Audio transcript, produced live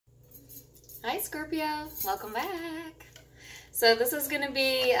Hi Scorpio, welcome back. So this is going to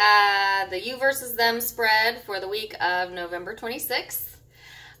be the you versus them spread for the week of November 26th.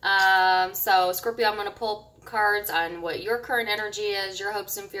 So Scorpio, I'm going to pull cards on what your current energy is, your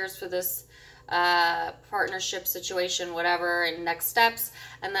hopes and fears for this partnership situation, whatever, and next steps.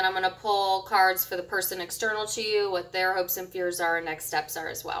 And then I'm going to pull cards for the person external to you, what their hopes and fears are and next steps are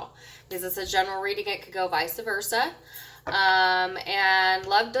as well. Because it's a general reading, it could go vice versa. And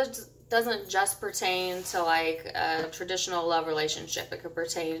love doesn't just pertain to like a traditional love relationship. It could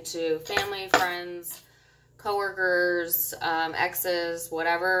pertain to family, friends, coworkers, exes,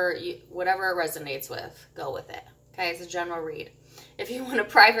 whatever it resonates with, go with it. Okay, it's a general read. If you want a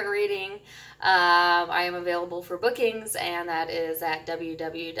private reading, I am available for bookings, and that is at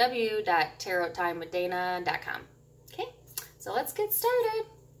www.tarottimewithdana.com. Okay, so let's get started.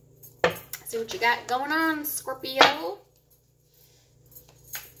 See what you got going on, Scorpio.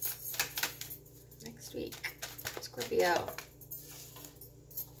 Next week, Scorpio.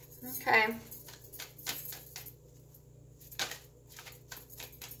 Okay.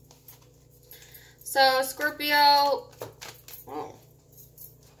 So, Scorpio,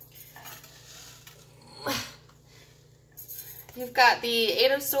 you've got the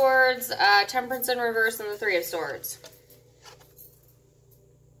Eight of Swords, Temperance in reverse, and the Three of Swords.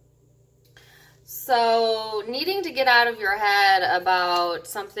 So, needing to get out of your head about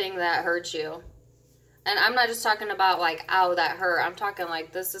something that hurt you. And I'm not just talking about like, ow, that hurt. I'm talking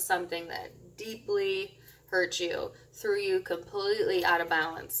like this is something that deeply hurt you, threw you completely out of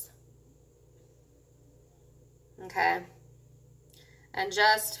balance. Okay. And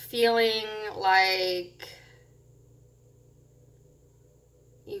just feeling like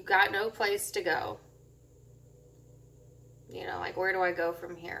you've got no place to go. You know, like, where do I go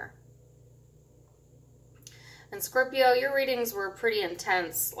from here? And Scorpio, your readings were pretty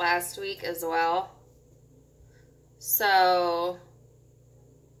intense last week as well. So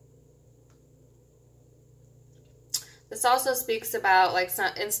this also speaks about like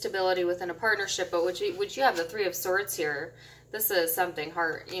some instability within a partnership, but would you have the Three of Swords here? This is something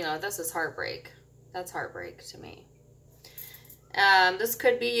this is heartbreak. That's heartbreak to me. This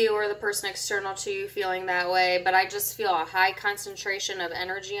could be you or the person external to you feeling that way, but I just feel a high concentration of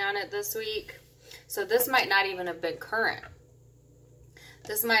energy on it this week. So this might not even have been current.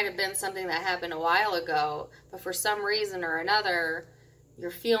 This might have been something that happened a while ago, but for some reason or another,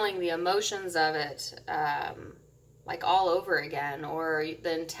 you're feeling the emotions of it like all over again, or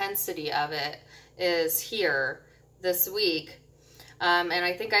the intensity of it is here this week. And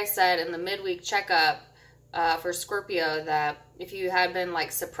I think I said in the midweek checkup for Scorpio that if you had been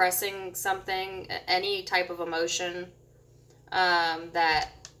like suppressing something, any type of emotion, that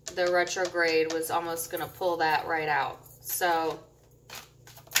the retrograde was almost going to pull that right out. So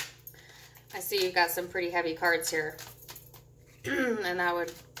I see you've got some pretty heavy cards here. And that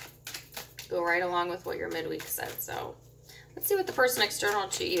would go right along with what your midweek said. So let's see what the person external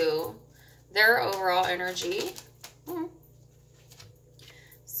to you, their overall energy. So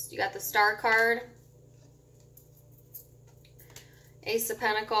you got the Star card, Ace of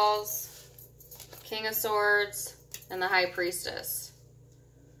Pentacles, King of Swords, and the High Priestess.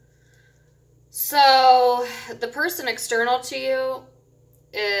 So the person external to you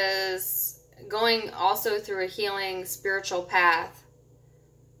is going also through a healing spiritual path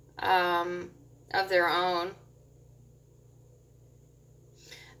of their own.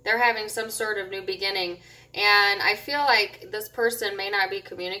 They're having some sort of new beginning, and I feel like this person may not be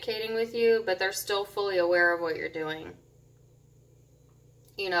communicating with you, but they're still fully aware of what you're doing.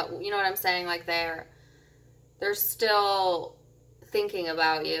 You know what I'm saying? Like they're still thinking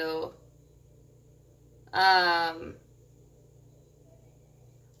about you.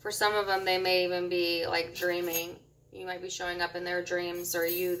 For some of them, they may even be like dreaming. You might be showing up in their dreams, or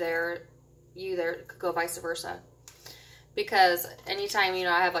you there, could go vice versa. Because anytime,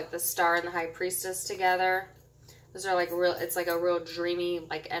 I have like the Star and the High Priestess together, those are like it's like a real dreamy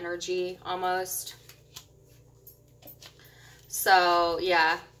like energy almost. So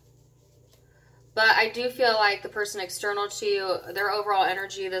yeah. But I do feel like the person external to you, their overall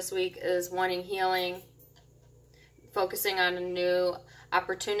energy this week is wanting healing, focusing on a new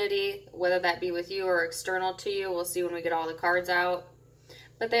opportunity, whether that be with you or external to you. We'll see when we get all the cards out.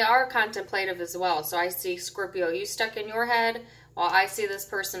 But they are contemplative as well. So I see, Scorpio, you stuck in your head, while I see this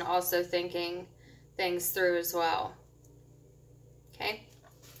person also thinking things through as well. Okay?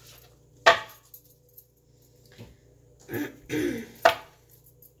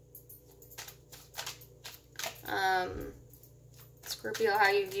 Scorpio, how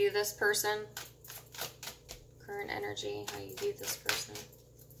you view this person. Current energy, how you view this person.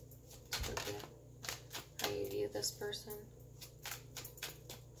 Scorpio. this person.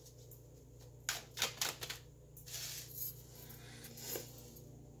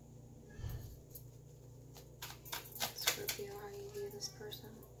 Scorpio, how you view this person.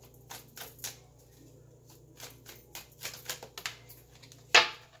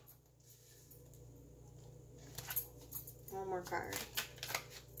 One more card.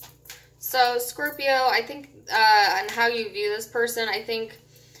 So, Scorpio, I think, on how you view this person, I think,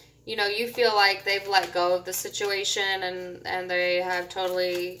 you know, you feel like they've let go of the situation and they have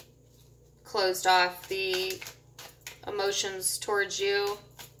totally closed off the emotions towards you.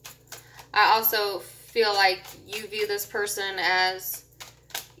 I also feel like you view this person as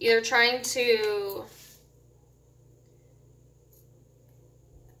either trying to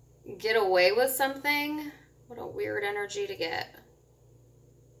get away with something. What a weird energy to get.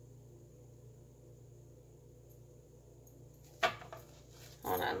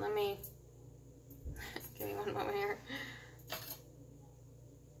 Hold on, let me, give me one moment here.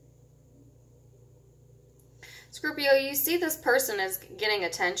 Scorpio, you see this person as getting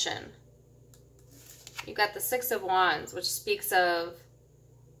attention. You've got the Six of Wands, which speaks of,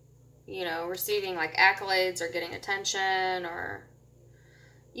 you know, receiving like accolades or getting attention, or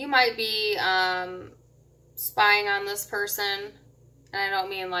you might be spying on this person. And I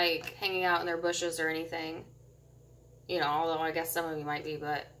don't mean like hanging out in their bushes or anything. You know, although I guess some of you might be,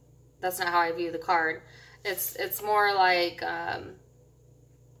 but that's not how I view the card. It's more like,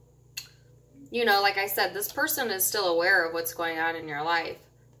 you know, like I said, this person is still aware of what's going on in your life.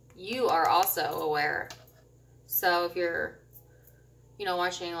 You are also aware. So if you're, you know,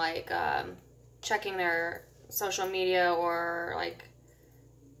 watching like, checking their social media or like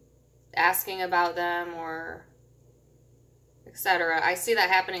asking about them or etc., I see that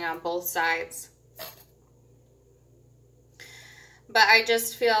happening on both sides. But I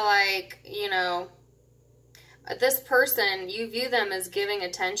just feel like, you know, this person, you view them as giving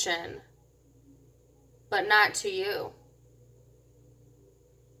attention, but not to you.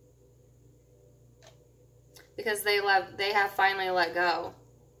 Because they have finally let go.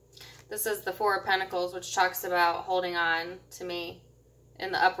 This is the Four of Pentacles, which talks about holding on to me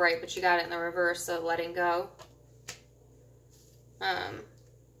in the upright, but you got it in the reverse, so letting go.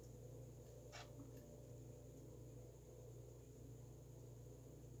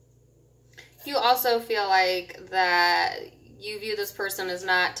 You also feel like that you view this person as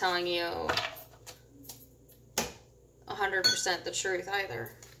not telling you 100% the truth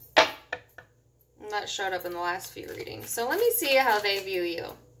either. And that showed up in the last few readings. So let me see how they view you.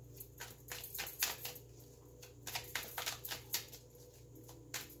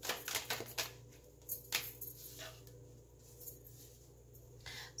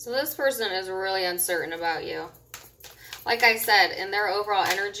 So this person is really uncertain about you. Like I said, in their overall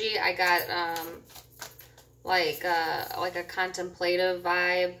energy, I got like a contemplative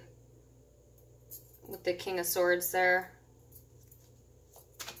vibe with the King of Swords there.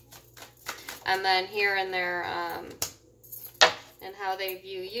 And then here in their and how they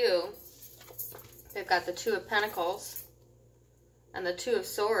view you, they've got the Two of Pentacles and the Two of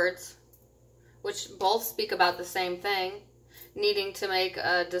Swords, which both speak about the same thing. Needing to make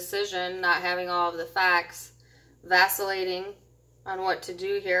a decision, not having all of the facts, vacillating on what to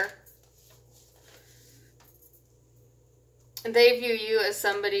do here. They view you as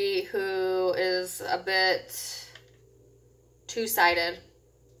somebody who is a bit two-sided.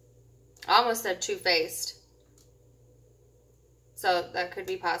 I almost said two-faced. So that could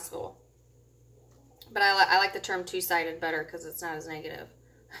be possible. But I like the term two-sided better because it's not as negative.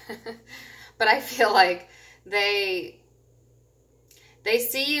 But I feel like they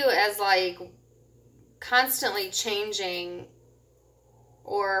see you as like constantly changing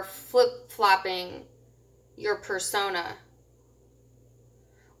or flip-flopping your persona,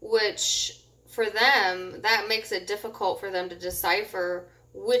 which for them, that makes it difficult for them to decipher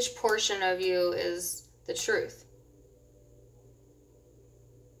which portion of you is the truth.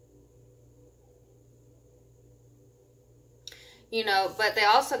 You know, but they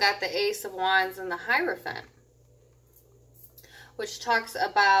also got the Ace of Wands and the Hierophant, which talks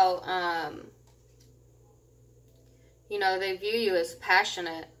about, you know, they view you as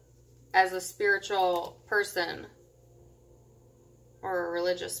passionate, as a spiritual person, or a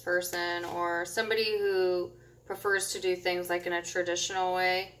religious person, or somebody who prefers to do things like in a traditional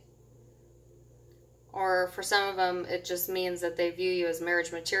way. Or for some of them, it just means that they view you as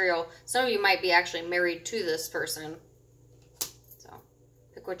marriage material. Some of you might be actually married to this person. So,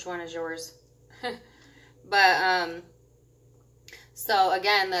 pick which one is yours. But, so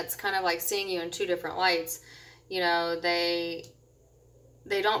again, that's kind of like seeing you in two different lights. You know, they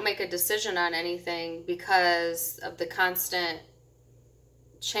they don't make a decision on anything because of the constant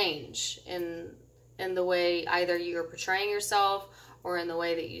change in the way either you're portraying yourself, or in the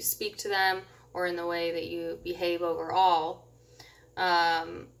way that you speak to them, or in the way that you behave overall.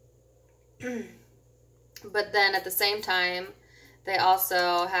 But then at the same time, they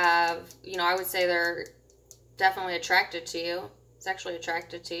also have, you know, I would say they're definitely attracted to you, sexually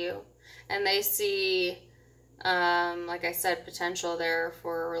attracted to you. And they see, like I said, potential there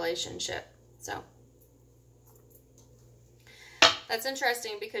for a relationship. So that's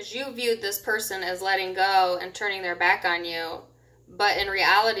interesting, because you viewed this person as letting go and turning their back on you. But in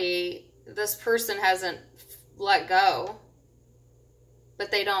reality, this person hasn't let go. But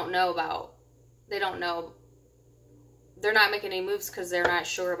they don't know about, they don't know. They're not making any moves because they're not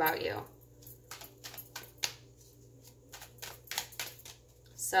sure about you.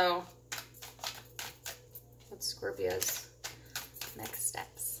 So, what's Scorpio's next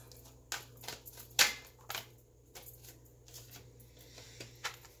steps?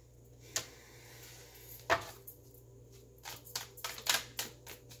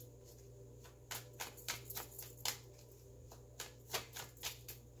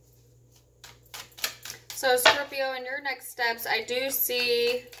 So Scorpio, in your next steps, I do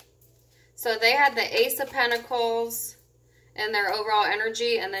see, so they had the Ace of Pentacles in their overall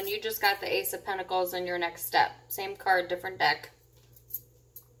energy, and then you just got the Ace of Pentacles in your next step. Same card, different deck.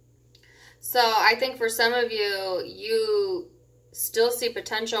 So I think for some of you, you still see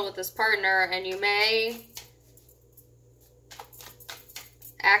potential with this partner, and you may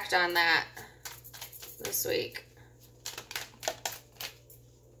act on that this week.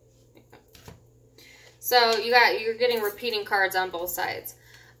 So you're getting repeating cards on both sides.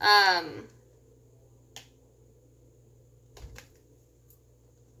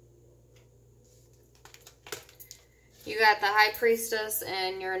 You got the High Priestess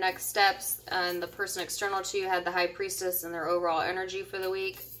in your next steps, and the person external to you had the High Priestess in their overall energy for the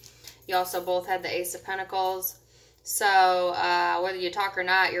week. You also both had the Ace of Pentacles. So whether you talk or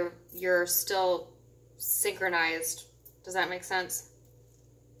not, you're still synchronized. Does that make sense?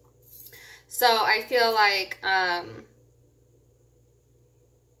 So I feel like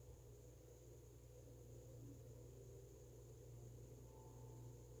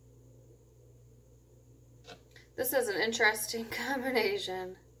this is an interesting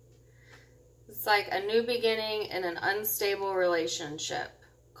combination. It's like a new beginning in an unstable relationship.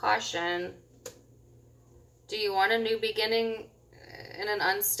 Caution. Do you want a new beginning in an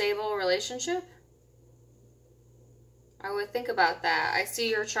unstable relationship? I would think about that. I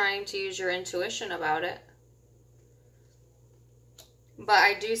see you're trying to use your intuition about it. But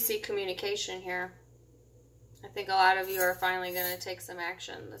I do see communication here. I think a lot of you are finally going to take some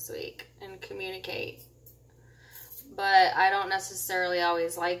action this week and communicate. But I don't necessarily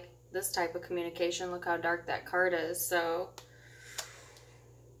always like this type of communication. Look how dark that card is. So,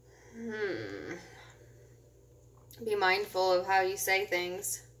 be mindful of how you say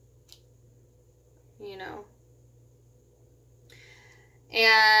things. You know.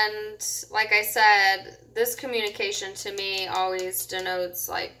 And like I said, this communication to me always denotes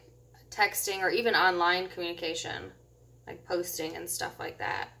like texting or even online communication, like posting and stuff like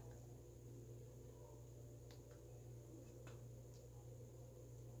that.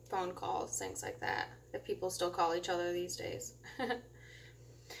 Phone calls, things like that, if people still call each other these days.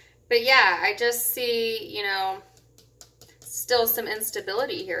 But yeah, I just see, you know, still some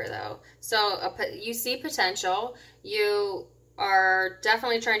instability here though. So you see potential. You are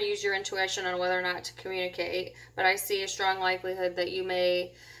definitely trying to use your intuition on whether or not to communicate, but I see a strong likelihood that you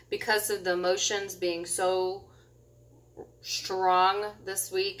may, because of the emotions being so strong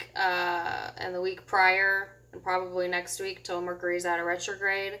this week and the week prior, and probably next week till Mercury's out of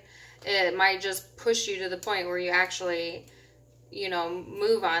retrograde, it might just push you to the point where you actually, you know,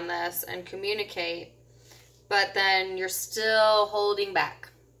 move on this and communicate, but then you're still holding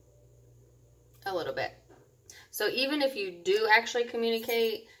back a little bit. So even if you do actually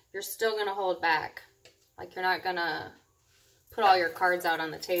communicate, you're still going to hold back. Like, you're not going to put all your cards out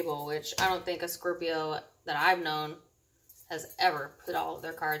on the table, which I don't think a Scorpio that I've known has ever put all of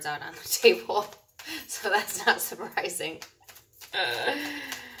their cards out on the table. So that's not surprising. I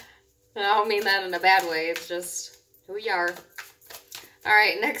don't mean that in a bad way. It's just who we are. All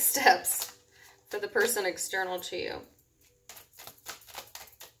right, next steps for the person external to you.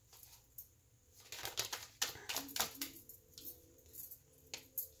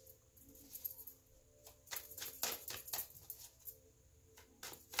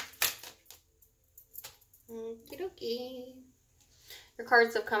 Okie dokie. Your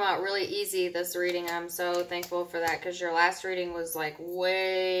cards have come out really easy this reading. I'm so thankful for that because your last reading was like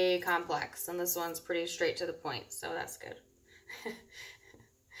way complex and this one's pretty straight to the point. So that's good.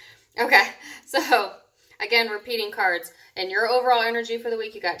 Okay, so again, repeating cards. And your overall energy for the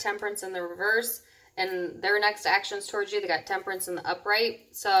week, you got Temperance in the reverse. And their next actions towards you, they got Temperance in the upright.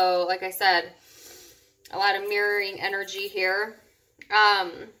 So like I said, a lot of mirroring energy here.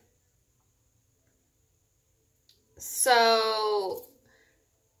 So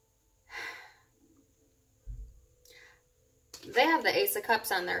they have the Ace of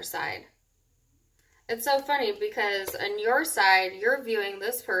Cups on their side. It's so funny because on your side, you're viewing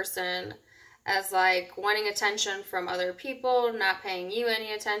this person as like wanting attention from other people, not paying you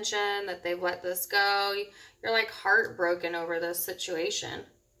any attention, that they've let this go. You're like heartbroken over this situation.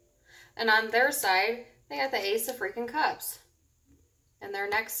 And on their side, they got the Ace of freaking Cups and their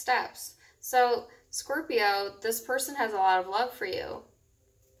next steps. So Scorpio, this person has a lot of love for you.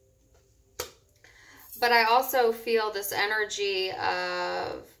 But I also feel this energy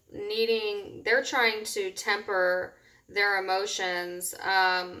of needing, they're trying to temper their emotions,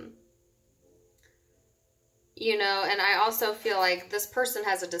 you know, and I also feel like this person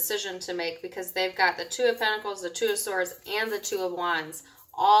has a decision to make because they've got the Two of Pentacles, the Two of Swords, and the Two of Wands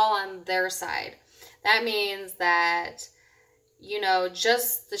all on their side. That means that, you know,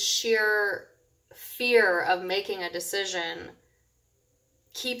 just the sheer fear of making a decision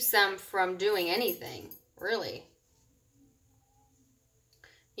keeps them from doing anything, really.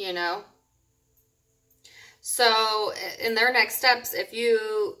 You know? So in their next steps, if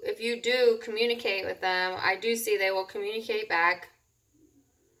you do communicate with them, I do see they will communicate back.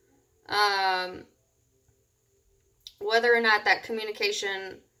 Whether or not that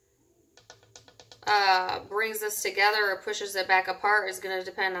communication brings us together or pushes it back apart is going to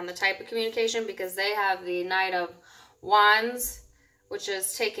depend on the type of communication, because they have the Knight of Wands, which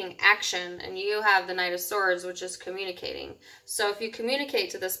is taking action, and you have the Knight of Swords, which is communicating. So if you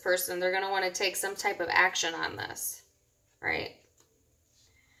communicate to this person, they're going to want to take some type of action on this, right?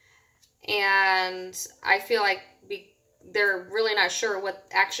 And I feel like they're really not sure what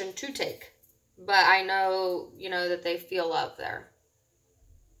action to take. But I know, you know, that they feel love there.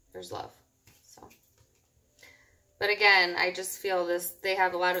 There's love. So, but again, I just feel this, they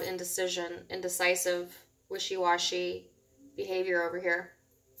have a lot of indecision, indecisive, wishy-washy behavior over here.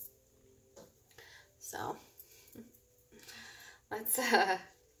 So let's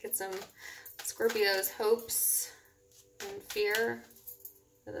get some Scorpio's hopes and fear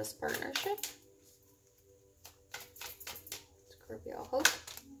for this partnership. Scorpio hope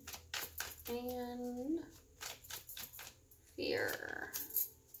and fear.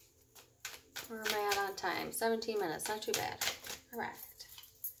 Where am I at on time? 17 minutes, not too bad. All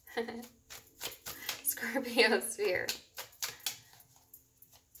right. Scorpio's fear.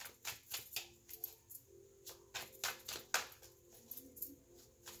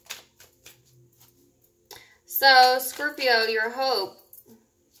 So, Scorpio, your hope.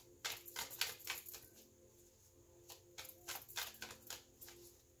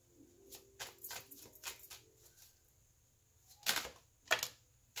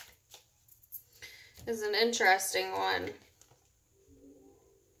 Is an interesting one.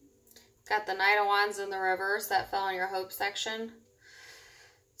 Got the Knight of Wands in the reverse. That fell in your hope section.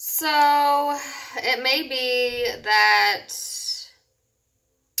 So, it may be that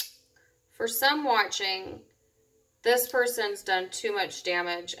for some watching, this person's done too much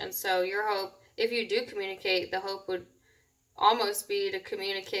damage, and so your hope, if you do communicate, the hope would almost be to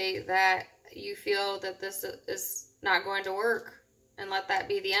communicate that you feel that this is not going to work, and let that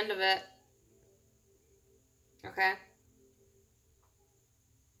be the end of it. Okay?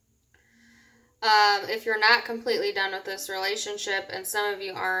 If you're not completely done with this relationship, and some of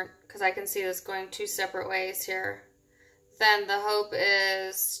you aren't, because I can see this going two separate ways here, then the hope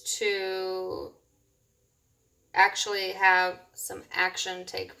is to actually have some action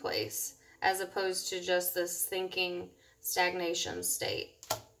take place, as opposed to just this thinking stagnation state.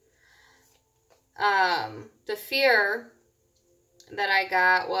 The fear that I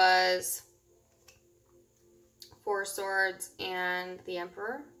got was Four Swords and the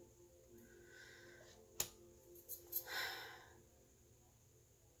Emperor.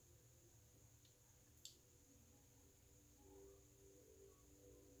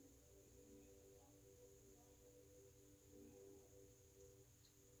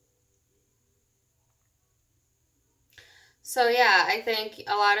 So yeah, I think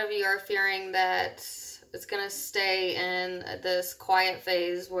a lot of you are fearing that it's going to stay in this quiet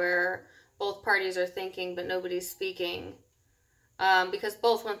phase where both parties are thinking but nobody's speaking, because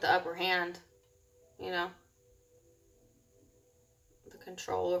both want the upper hand, you know. The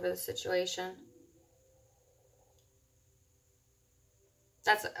control over the situation.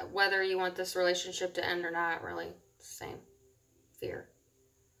 That's whether you want this relationship to end or not, really. Same. Fear.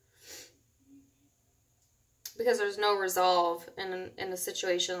 Because there's no resolve in a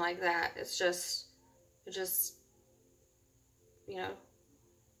situation like that. It just, you know,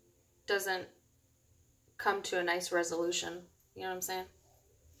 doesn't come to a nice resolution. You know what I'm saying?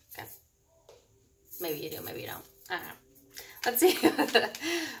 Okay. Maybe you do, maybe you don't. I don't know. Let's see the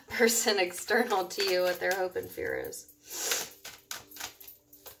person external to you, what their hope and fear is.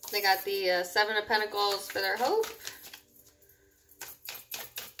 They got the Seven of Pentacles for their hope.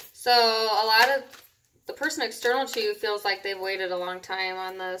 So a lot of the person external to you feels like they've waited a long time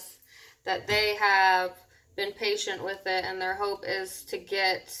on this, that they have been patient with it, and their hope is to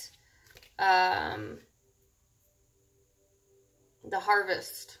get the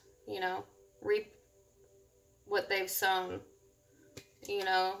harvest, you know, reap what they've sown, you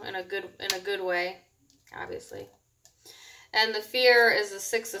know, in a good way, obviously. And the fear is the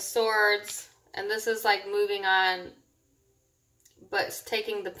Six of Swords, and this is like moving on, but it's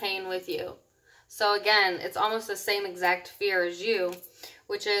taking the pain with you. So again, it's almost the same exact fear as you,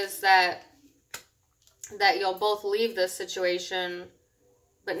 which is that you'll both leave this situation,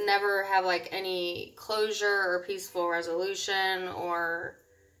 but never have like any closure or peaceful resolution or,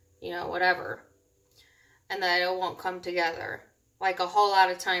 you know, whatever. And that it won't come together. Like a whole lot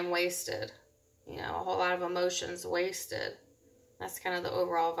of time wasted. You know, a whole lot of emotions wasted. That's kind of the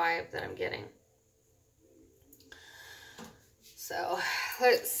overall vibe that I'm getting. So,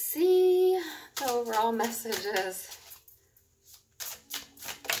 let's see the overall messages.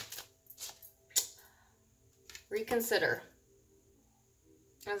 Reconsider.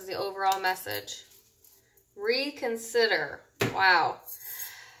 That's the overall message. Reconsider. Wow.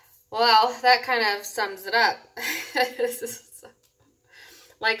 Well, that kind of sums it up. This is,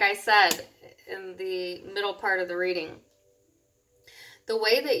 like I said in the middle part of the reading, the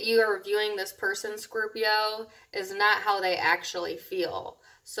way that you are viewing this person, Scorpio, is not how they actually feel.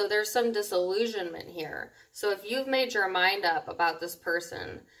 So there's some disillusionment here. So if you've made your mind up about this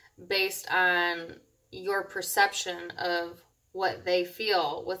person based on your perception of what they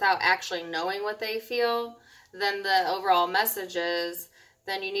feel without actually knowing what they feel, then the overall message is,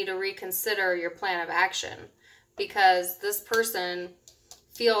 then you need to reconsider your plan of action, because this person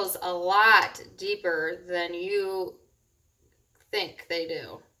feels a lot deeper than you think they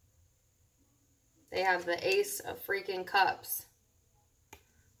do. They have the Ace of freaking Cups.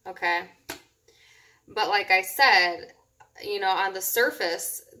 Okay. But like I said, you know, on the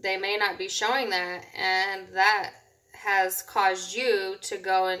surface, they may not be showing that, and that has caused you to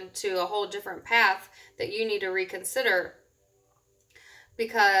go into a whole different path that you need to reconsider.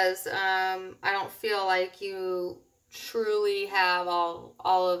 Because I don't feel like you truly have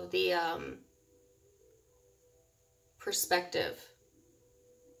all of the perspective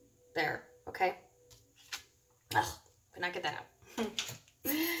there, okay? Ugh, could not get that out.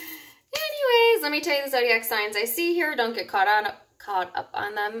 Anyways, let me tell you the zodiac signs I see here. Don't get caught up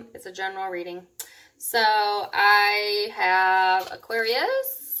on them. It's a general reading. So I have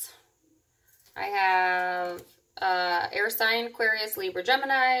Aquarius. I have air sign, Aquarius, Libra,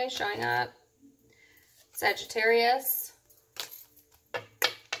 Gemini showing up. Sagittarius.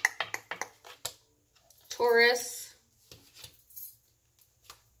 Taurus.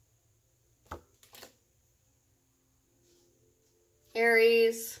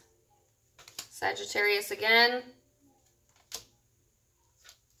 Aries. Sagittarius again.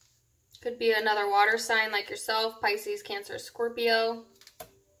 Could be another water sign like yourself, Pisces, Cancer, Scorpio.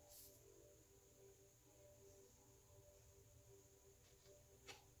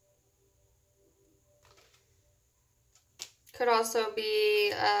 Could also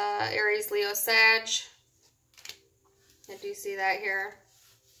be Aries, Leo, Sag. I do see that here.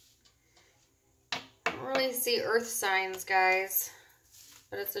 I don't really see earth signs, guys.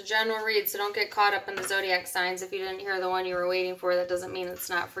 But it's a general read, so don't get caught up in the zodiac signs. If you didn't hear the one you were waiting for, that doesn't mean it's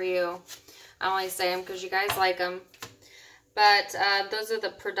not for you. I only say them because you guys like them. But those are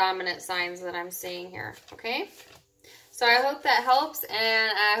the predominant signs that I'm seeing here, okay? So I hope that helps,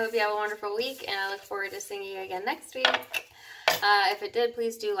 and I hope you have a wonderful week, and I look forward to seeing you again next week. If it did,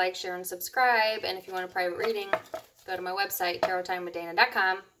 please do like, share, and subscribe. And if you want a private reading, go to my website,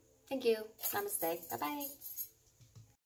 tarottimewithdana.com. Thank you. Namaste. Bye-bye.